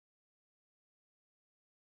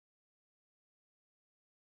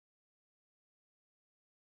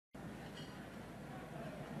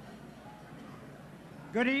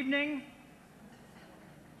Good evening.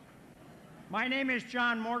 My name is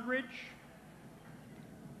John Morgridge.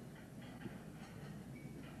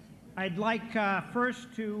 I'd like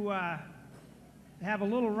first to have a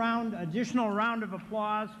little additional round of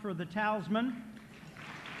applause for the talisman.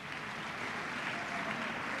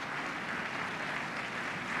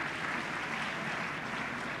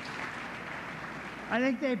 I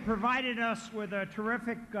think they provided us with a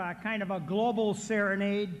terrific kind of a global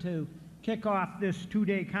serenade to kick off this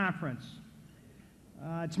two-day conference.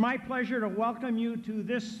 It's my pleasure to welcome you to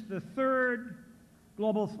the third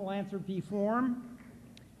Global Philanthropy Forum.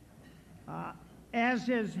 As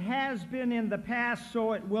has been in the past,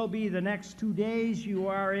 so it will be the next 2 days. You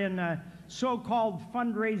are in a so-called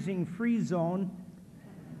fundraising free zone.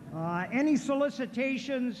 Any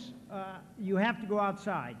solicitations, you have to go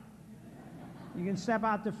outside. You can step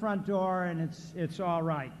out the front door and it's all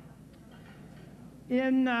right.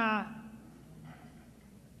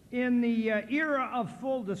 In the era of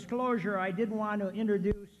full disclosure, I did want to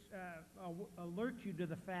alert you to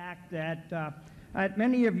the fact that at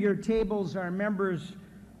many of your tables are members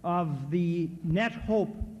of the Net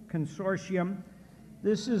Hope Consortium.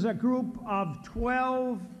 This is a group of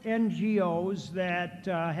 12 NGOs that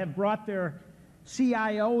have brought their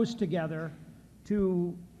CIOs together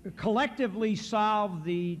to collectively solve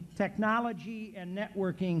the technology and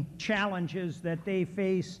networking challenges that they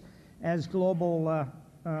face as global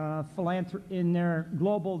in their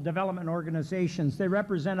global development organizations. They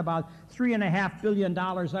represent about $3.5 billion.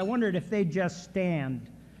 I wondered if they'd just stand.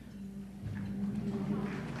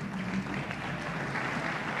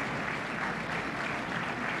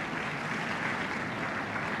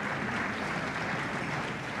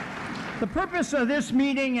 The purpose of this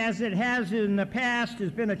meeting, as it has in the past,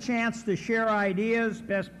 has been a chance to share ideas,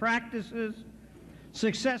 best practices,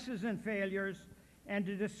 successes and failures, and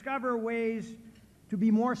to discover ways to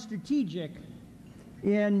be more strategic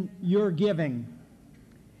in your giving.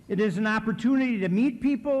 It is an opportunity to meet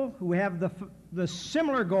people who have the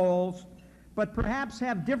similar goals, but perhaps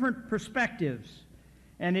have different perspectives.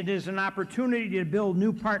 And it is an opportunity to build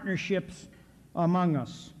new partnerships among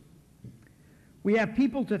us. We have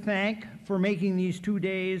people to thank for making these 2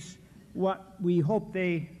 days what we hope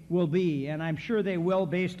they will be, and I'm sure they will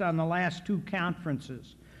based on the last two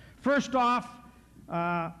conferences. First off,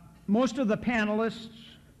 most of the panelists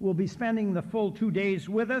will be spending the full 2 days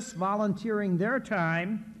with us, volunteering their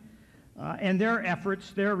time and their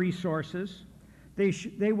efforts, their resources.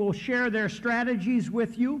 They will share their strategies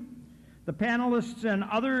with you. The panelists and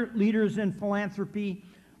other leaders in philanthropy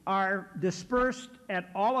are dispersed at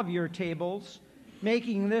all of your tables,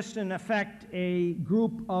 making this, in effect, a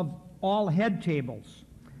group of all head tables.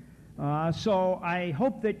 So I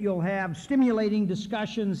hope that you'll have stimulating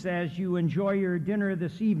discussions as you enjoy your dinner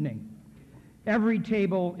this evening. Every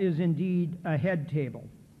table is indeed a head table.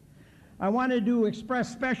 I wanted to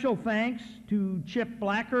express special thanks to Chip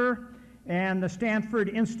Blacker and the Stanford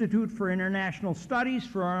Institute for International Studies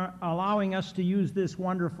for allowing us to use this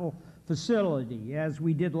wonderful facility, as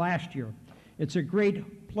we did last year. It's a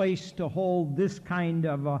great place to hold this kind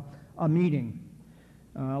of a meeting.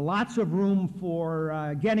 Lots of room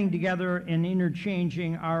for getting together and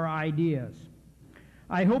interchanging our ideas.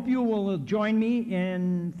 I hope you will join me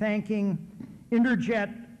in thanking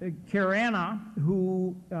Inderjit Kirana,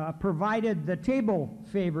 who provided the table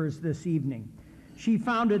favors this evening. She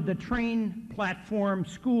founded the Train Platform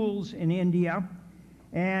Schools in India,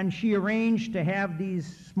 and she arranged to have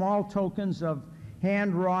these small tokens of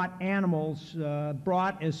hand-wrought animals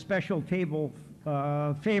brought as special table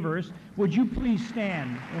favors. Would you please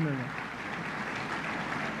stand, Inderjit?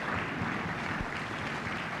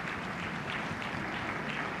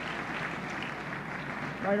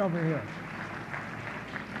 Right over here.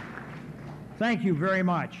 Thank you very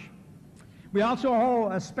much. We also owe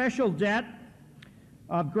a special debt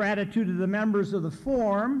of gratitude to the members of the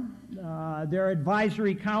Forum, their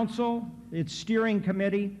advisory council, its steering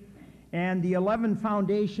committee, and the 11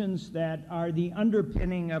 foundations that are the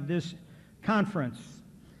underpinning of this conference.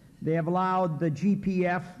 They have allowed the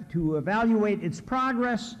GPF to evaluate its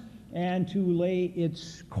progress and to lay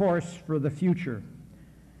its course for the future.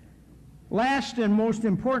 Last and most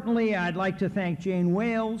importantly, I'd like to thank Jane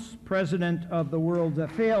Wales, President of the World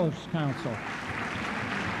Affairs Council.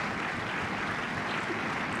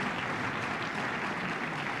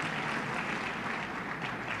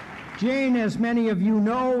 Jane, as many of you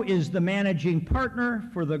know, is the managing partner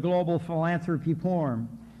for the Global Philanthropy Forum.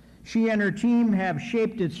 She and her team have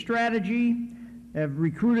shaped its strategy, have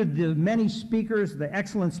recruited the many speakers, the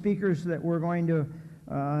excellent speakers that we're going to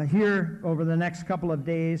hear over the next couple of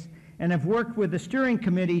days, and have worked with the steering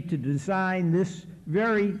committee to design this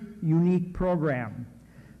very unique program.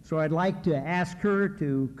 So I'd like to ask her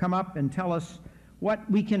to come up and tell us what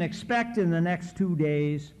we can expect in the next 2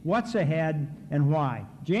 days, what's ahead, and why.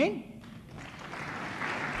 Jane?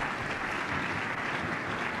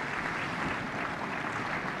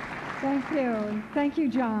 Thank you. Thank you,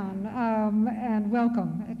 John, and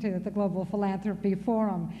welcome to the Global Philanthropy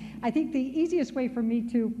Forum. I think the easiest way for me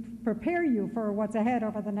to prepare you for what's ahead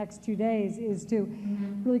over the next 2 days is to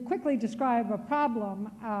really quickly describe a problem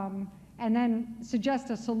and then suggest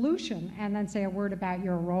a solution and then say a word about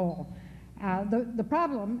your role. The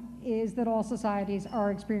problem is that all societies are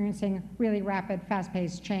experiencing really rapid,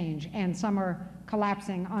 fast-paced change, and some are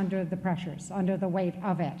collapsing under the pressures, under the weight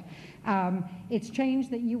of it. It's change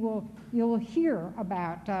that you'll hear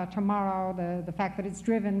about tomorrow, the fact that it's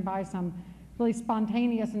driven by some really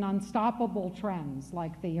spontaneous and unstoppable trends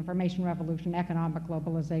like the information revolution, economic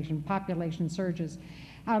globalization, population surges.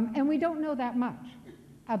 And we don't know that much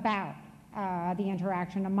about the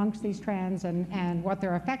interaction amongst these trends and what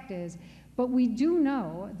their effect is. But we do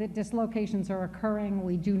know that dislocations are occurring.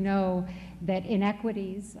 We do know that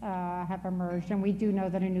inequities have emerged, and we do know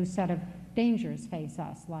that a new set of dangers face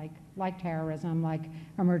us, like terrorism, like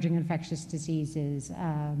emerging infectious diseases,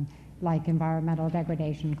 like environmental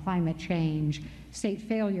degradation, climate change, state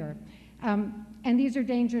failure. And these are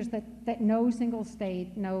dangers that no single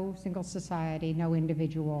state, no single society, no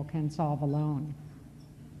individual can solve alone.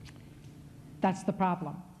 That's the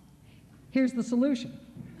problem. Here's the solution.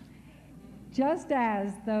 Just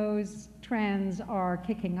as those trends are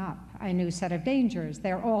kicking up a new set of dangers,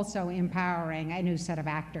 they're also empowering a new set of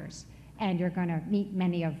actors. And you're going to meet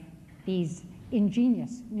many of these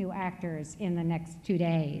ingenious new actors in the next 2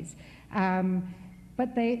 days.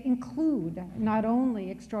 But they include not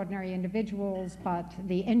only extraordinary individuals, but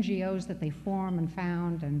the NGOs that they form and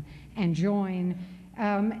found and join.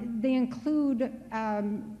 They include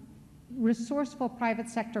resourceful private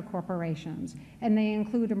sector corporations, and they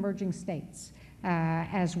include emerging states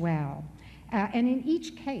as well. And in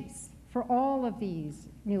each case, for all of these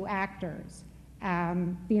new actors,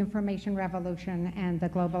 the information revolution and the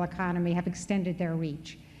global economy have extended their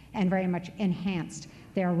reach and very much enhanced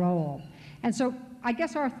their role. And so I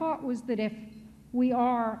guess our thought was that if we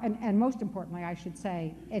are, and most importantly, I should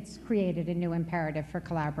say, it's created a new imperative for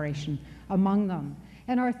collaboration among them.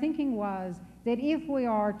 And our thinking was that if we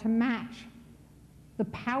are to match the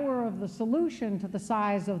power of the solution to the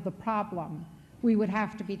size of the problem, we would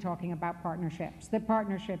have to be talking about partnerships, that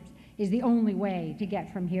partnerships is the only way to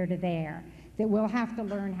get from here to there, that we'll have to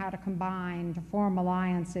learn how to combine, to form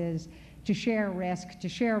alliances, to share risk, to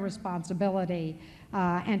share responsibility,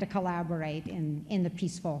 and to collaborate in the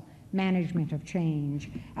peaceful management of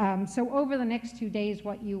change. So over the next 2 days,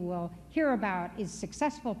 what you will hear about is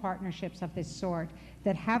successful partnerships of this sort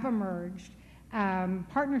that have emerged,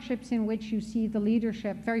 partnerships in which you see the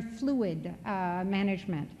leadership, very fluid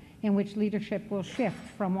management, in which leadership will shift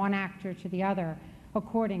from one actor to the other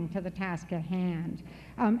according to the task at hand.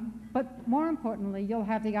 But more importantly, you'll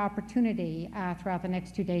have the opportunity throughout the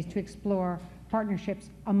next 2 days to explore partnerships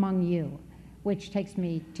among you, which takes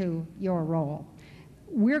me to your role.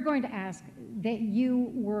 We're going to ask that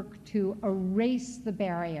you work to erase the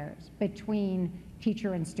barriers between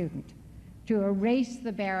teacher and student, to erase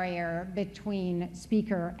the barrier between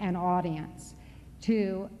speaker and audience,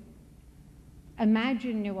 to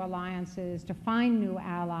imagine new alliances, to find new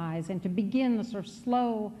allies, and to begin the sort of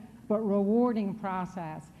slow but rewarding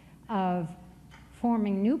process of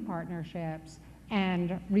forming new partnerships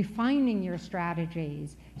and refining your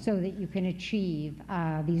strategies so that you can achieve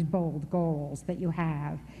these bold goals that you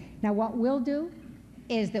have. Now, what we'll do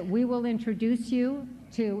is that we will introduce you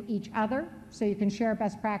to each other so you can share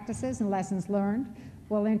best practices and lessons learned.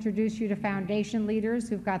 We'll introduce you to foundation leaders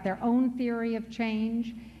who've got their own theory of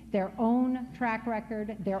change, their own track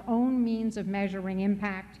record, their own means of measuring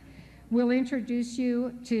impact. We'll introduce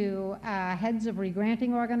you to heads of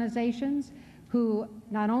regranting organizations who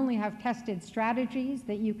not only have tested strategies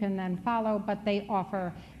that you can then follow, but they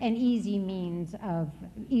offer an easy means of,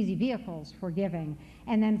 easy vehicles for giving.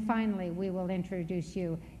 And then finally, we will introduce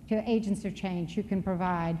you to agents of change who can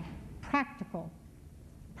provide practical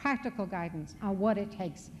guidance on what it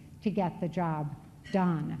takes to get the job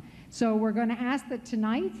done. So we're going to ask that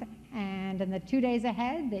tonight and in the 2 days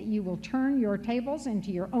ahead that you will turn your tables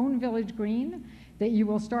into your own village green, that you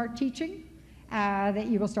will start teaching, that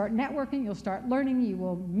you will start networking, you'll start learning, you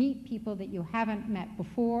will meet people that you haven't met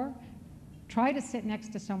before. Try to sit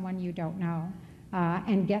next to someone you don't know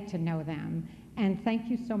and get to know them. And thank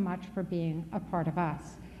you so much for being a part of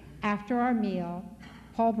us. After our meal,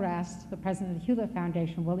 Paul Brest, the president of the Hewlett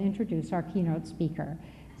Foundation, will introduce our keynote speaker.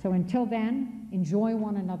 So until then, enjoy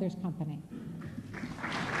one another's company.